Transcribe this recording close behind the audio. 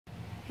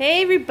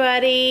Hey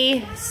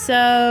everybody,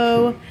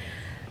 so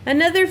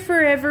another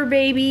forever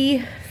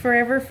baby,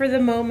 forever for the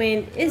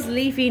moment, is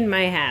leaving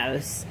my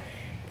house.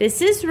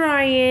 This is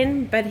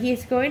Ryan, but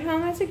he's going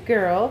home as a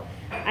girl.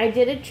 I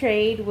did a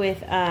trade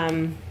with,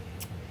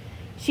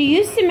 she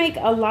used to make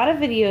a lot of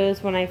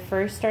videos when I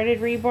first started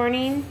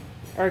reborning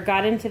or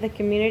got into the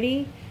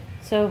community.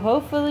 So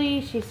hopefully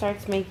she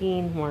starts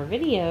making more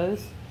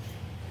videos.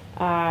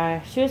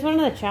 She was one of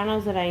the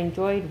channels that I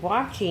enjoyed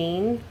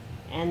watching,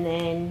 and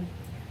then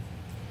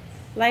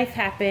life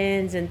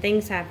happens and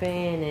things happen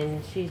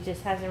and she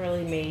just hasn't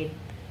really made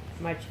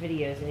much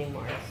videos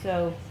anymore.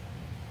 So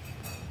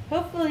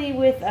hopefully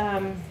with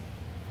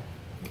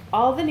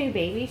all the new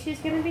babies she's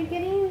going to be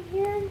getting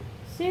here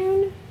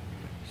soon,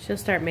 she'll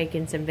start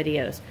making some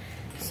videos.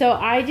 So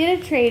I did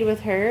a trade with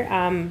her.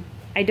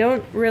 I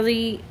don't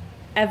really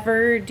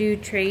ever do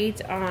trades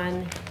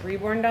on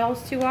Reborn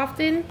dolls too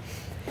often,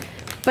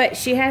 but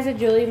she has a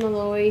Julie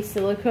Malloy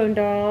silicone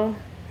doll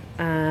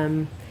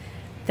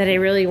that I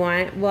really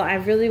want. Well, I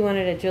really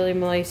wanted a Julie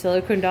Malloy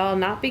silicone doll,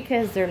 not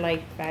because they're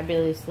like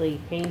fabulously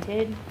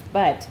painted,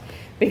 but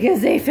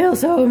because they feel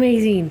so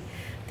amazing.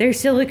 Their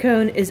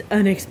silicone is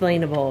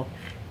unexplainable.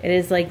 It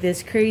is like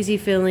this crazy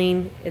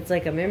feeling. It's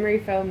like a memory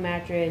foam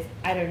mattress.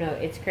 I don't know,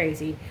 it's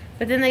crazy.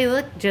 But then they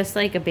look just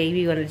like a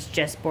baby when it's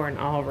just born,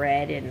 all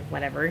red and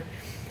whatever.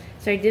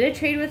 So I did a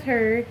trade with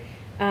her.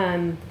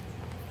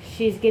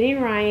 She's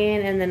getting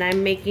Ryan, and then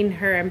I'm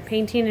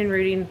painting and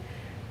rooting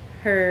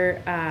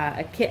her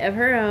a kit of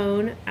her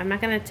own. I'm not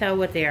going to tell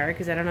what they are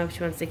because I don't know if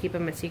she wants to keep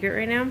them a secret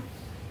right now.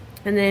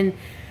 And then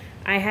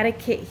I had a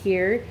kit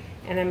here,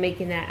 and I'm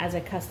making that as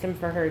a custom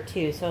for her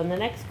too. So in the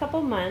next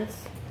couple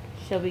months,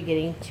 she'll be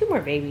getting 2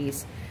 more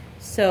babies.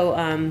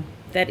 So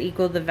that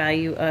equaled the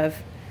value of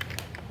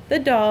the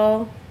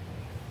doll.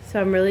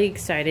 So I'm really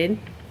excited.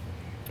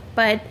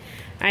 But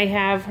I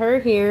have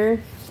her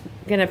here.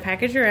 I'm gonna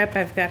package her up.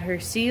 I've got her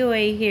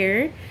COA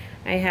here.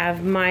 I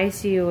have my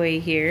COA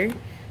here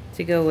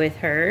to go with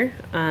her.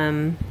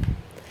 I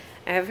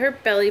have her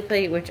belly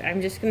plate, which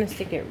I'm just gonna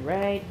stick it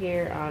right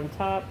here on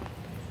top.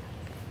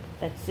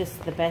 That's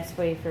just the best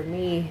way for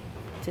me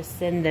to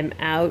send them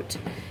out.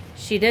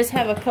 She does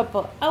have a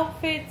couple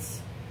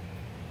outfits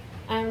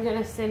I'm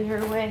gonna send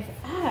her with.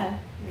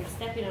 You're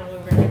stepping all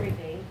over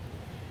everything.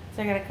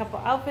 So I got a couple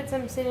outfits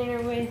I'm sending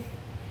her with,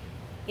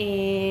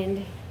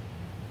 and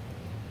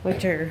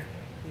which are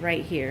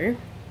right here.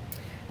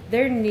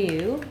 They're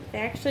new. They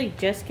actually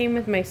just came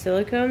with my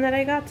silicone that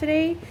I got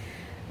today,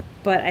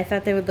 but I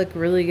thought they would look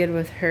really good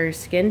with her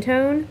skin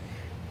tone.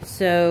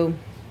 So,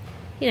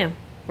 you know,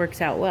 works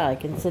out well. I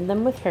can send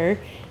them with her.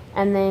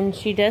 And then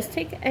she does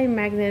take a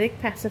magnetic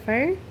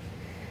pacifier.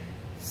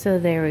 So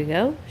there we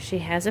go. She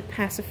has a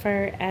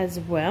pacifier as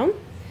well.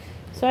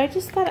 So I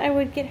just thought I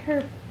would get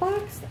her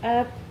boxed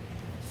up,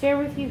 share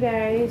with you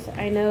guys.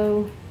 I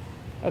know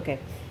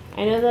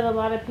that a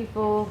lot of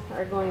people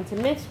are going to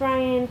miss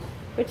Ryan,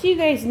 but you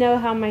guys know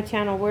how my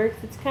channel works.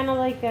 It's kind of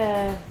like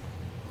a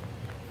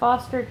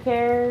foster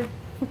care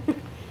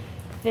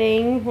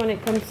thing when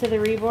it comes to the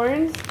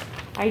reborns.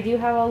 I do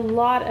have a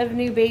lot of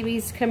new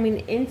babies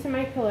coming into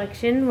my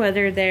collection,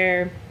 whether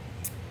they're,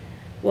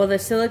 well, the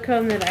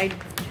silicone that I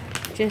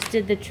just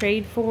did the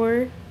trade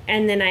for,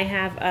 and then I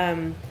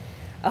have,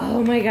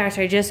 oh my gosh,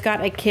 I just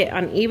got a kit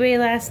on eBay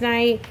last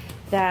night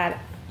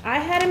that I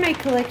had in my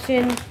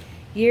collection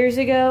years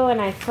ago, and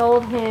I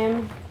sold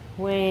him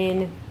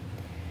when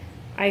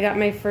I got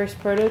my first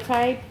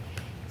prototype.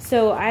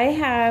 So I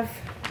have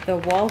the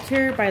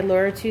Walter by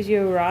Laura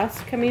Tuzio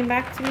Ross coming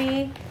back to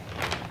me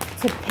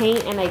to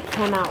paint, and I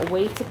cannot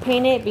wait to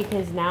paint it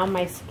because now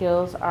my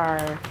skills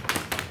are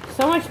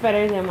so much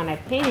better than when I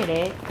painted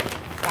it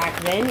back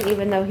then,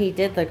 even though he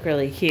did look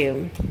really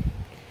cute.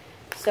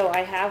 So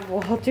I have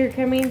Walter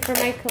coming for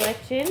my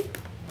collection.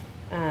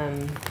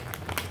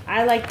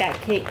 I like that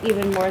kit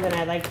even more than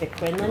I like the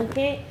Quinlan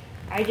kit.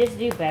 I just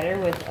do better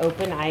with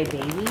open eye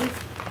babies,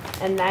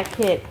 and that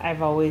kit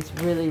I've always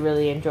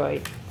really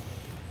enjoyed.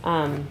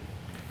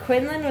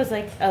 Quinlan was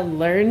like a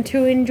learn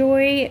to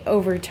enjoy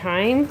over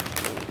time,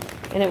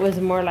 and it was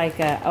more like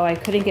a, oh, I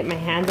couldn't get my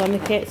hands on the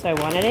kit, so I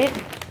wanted it.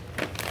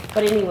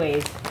 But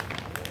anyways,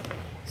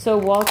 so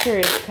Walter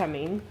is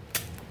coming.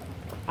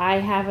 I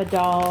have a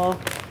doll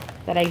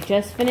that I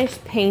just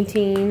finished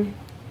painting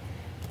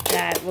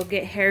that will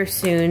get hair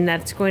soon.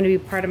 That's going to be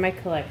part of my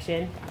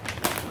collection.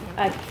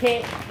 A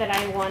kit that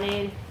I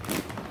wanted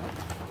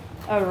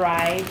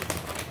arrived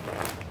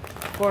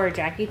for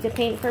Jackie to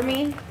paint for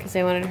me because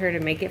I wanted her to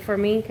make it for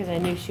me because I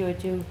knew she would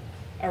do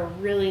a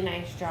really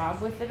nice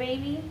job with the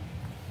baby.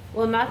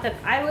 Well, not that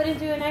I wouldn't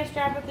do a nice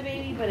job with the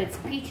baby, but it's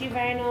peachy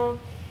vinyl,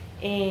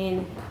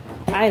 and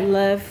I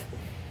love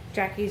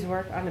Jackie's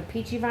work on the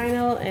peachy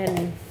vinyl,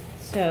 and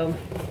so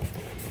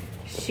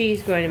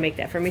she's going to make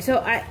that for me.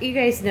 So you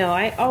guys know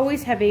I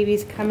always have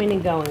babies coming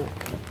and going.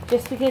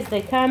 Just because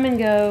they come and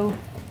go,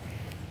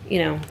 you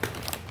know,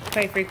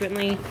 quite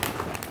frequently,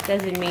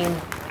 doesn't mean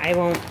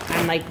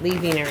I'm like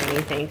leaving or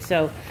anything.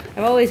 So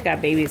I've always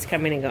got babies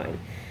coming and going.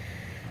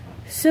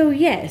 So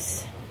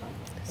yes,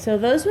 So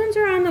those ones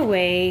are on the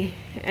way,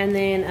 and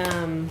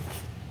then,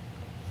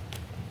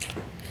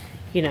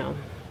 you know,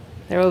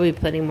 there will be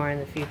plenty more in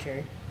the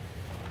future.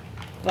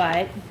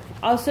 But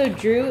also,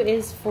 Drew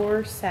is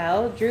for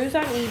sale. Drew's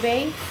on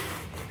eBay.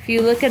 If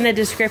you look in the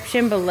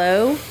description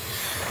below,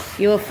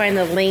 you will find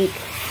the link,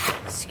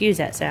 excuse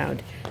that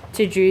sound,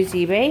 to Drew's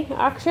eBay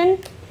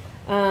auction.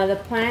 The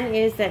plan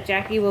is that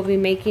Jackie will be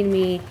making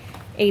me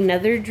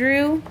another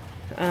Drew.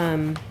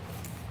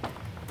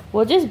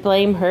 We'll just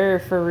blame her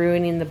for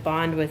ruining the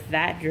bond with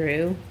that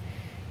Drew,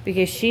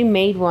 because she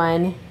made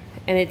one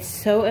and it's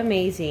so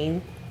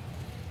amazing.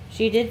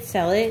 She did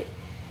sell it,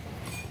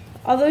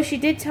 although she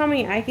did tell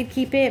me I could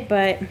keep it,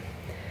 but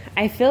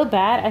I feel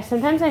bad.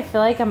 Sometimes I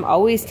feel like I'm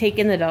always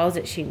taking the dolls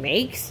that she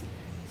makes,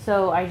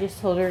 so I just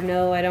told her,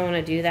 no, I don't want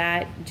to do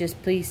that,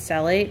 just please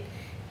sell it,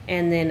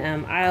 and then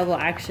I will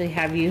actually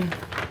have you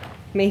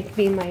make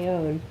me my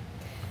own.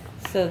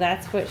 So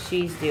that's what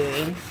she's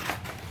doing.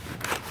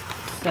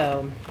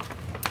 So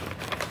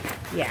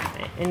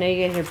yeah, I know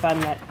you guys are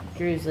bummed that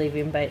Drew's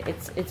leaving, but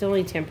it's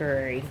only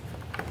temporary.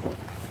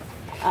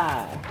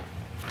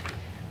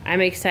 I'm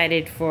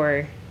excited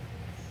for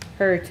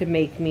her to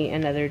make me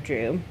another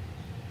Drew.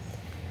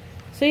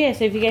 So yeah,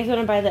 so if you guys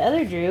want to buy the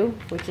other Drew,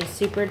 which is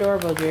super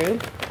adorable Drew,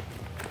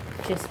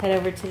 just head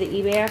over to the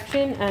eBay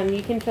auction.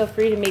 You can feel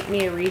free to make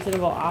me a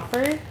reasonable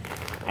offer.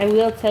 I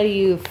will tell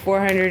you,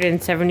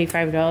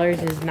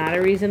 $475 is not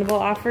a reasonable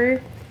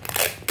offer.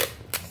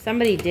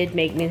 Somebody did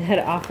make me that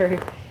offer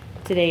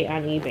today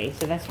on eBay,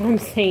 so that's why I'm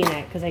saying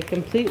that, because I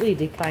completely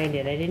declined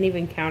it. I didn't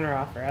even counter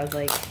offer. I was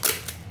like,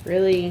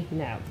 really?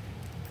 No.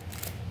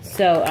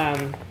 So,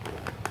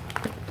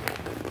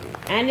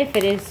 and if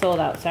it is sold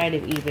outside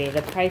of eBay,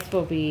 the price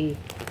will be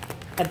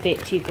a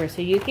bit cheaper,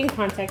 so you can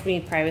contact me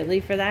privately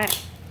for that.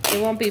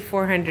 It won't be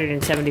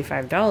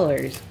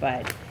 $475,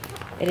 but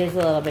it is a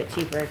little bit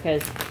cheaper,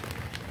 because,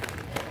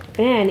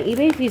 man,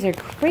 eBay fees are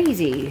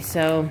crazy.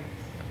 So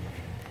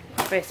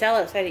if I sell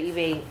outside of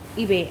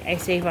eBay, I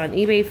save on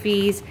eBay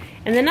fees.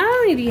 And then not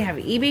only do you have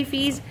eBay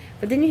fees,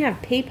 but then you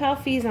have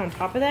PayPal fees on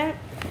top of that.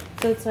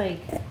 So it's like,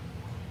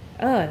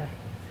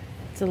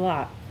 it's a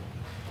lot.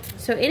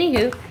 So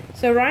anywho,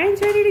 so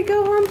Ryan's ready to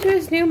go home to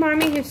his new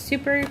mommy,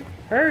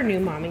 her new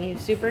mommy,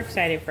 who's super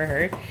excited for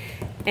her.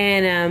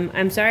 And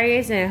I'm sorry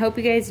guys, and I hope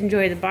you guys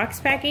enjoy the box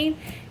packing.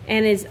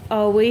 And as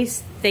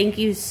always, thank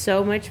you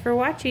so much for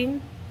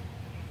watching.